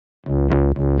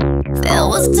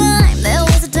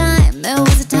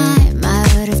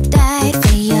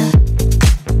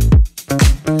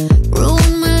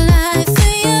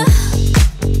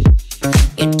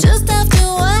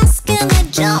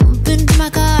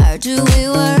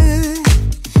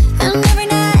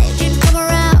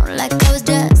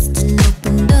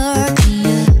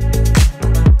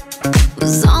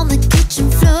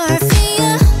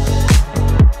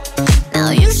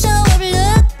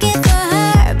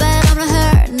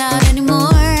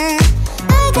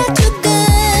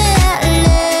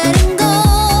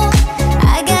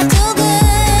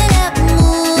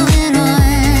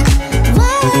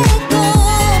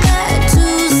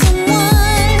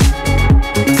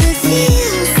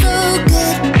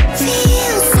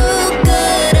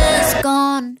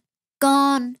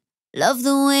Love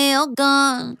the way you're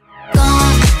gone,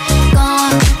 gone,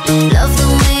 gone. Love the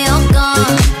way you're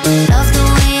gone. Love the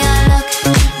way I look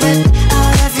ripped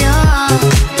out of your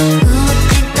arms. Who would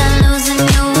think that losing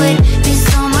you would be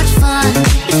so much fun?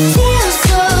 It feels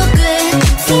so good,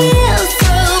 feels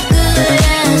so good.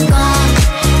 And it's gone,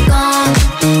 gone.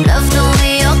 Love the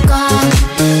way you're gone.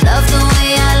 Love the way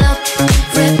I look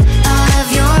ripped out of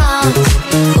your arms.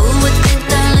 Who would think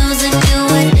that losing you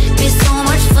would be so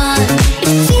much fun?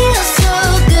 It feels so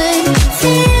good,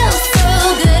 feels so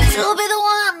good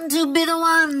to be the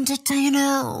one to tell you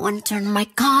no and turn my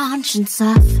conscience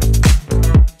off.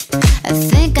 I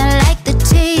think I like the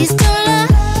taste of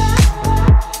love.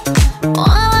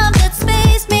 All of that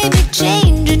space made me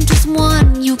change into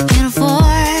someone you can't afford.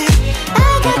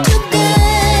 I got too good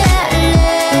at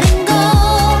letting go.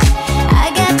 I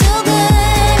got too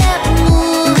good at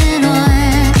moving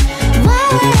on. Why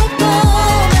would I go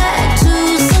back to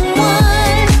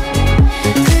someone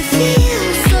that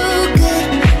feels so good,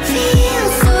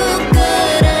 feels so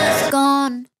good? It's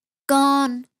gone,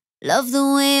 gone. Love the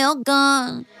way you're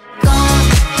gone, gone,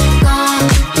 gone.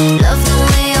 Love the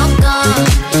way you're gone.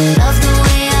 Love the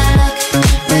way I look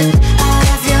ripped out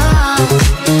of your arms.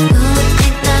 Who would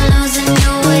think that losing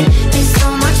you would be so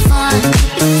much fun?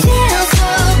 It feels so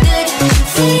good,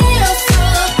 feels so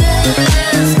good.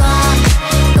 It's gone,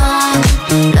 gone.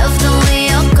 Love the way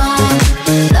you're gone.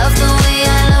 Love the way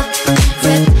I look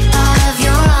ripped out of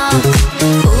your arms.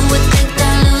 Who would think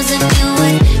that losing you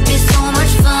would be so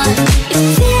much fun? It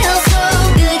feels so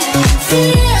good,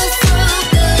 feels so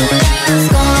good. It's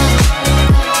gone.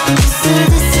 So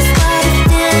this is what it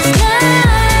feels like.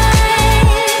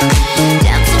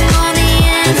 Dancing on the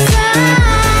inside.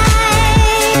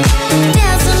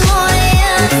 Dancing on the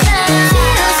inside.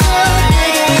 Feels so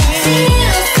good,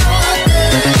 feels so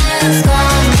good. It's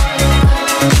gone.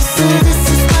 So this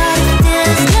is what it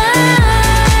feels like.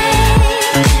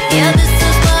 Yeah, this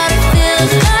is what it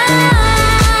feels like.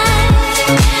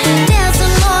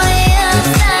 Dancing on the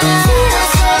inside. Feels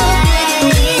so good,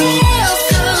 feels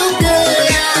so good.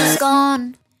 It's gone,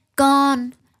 gone.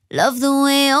 Love the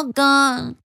way you're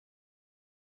gone.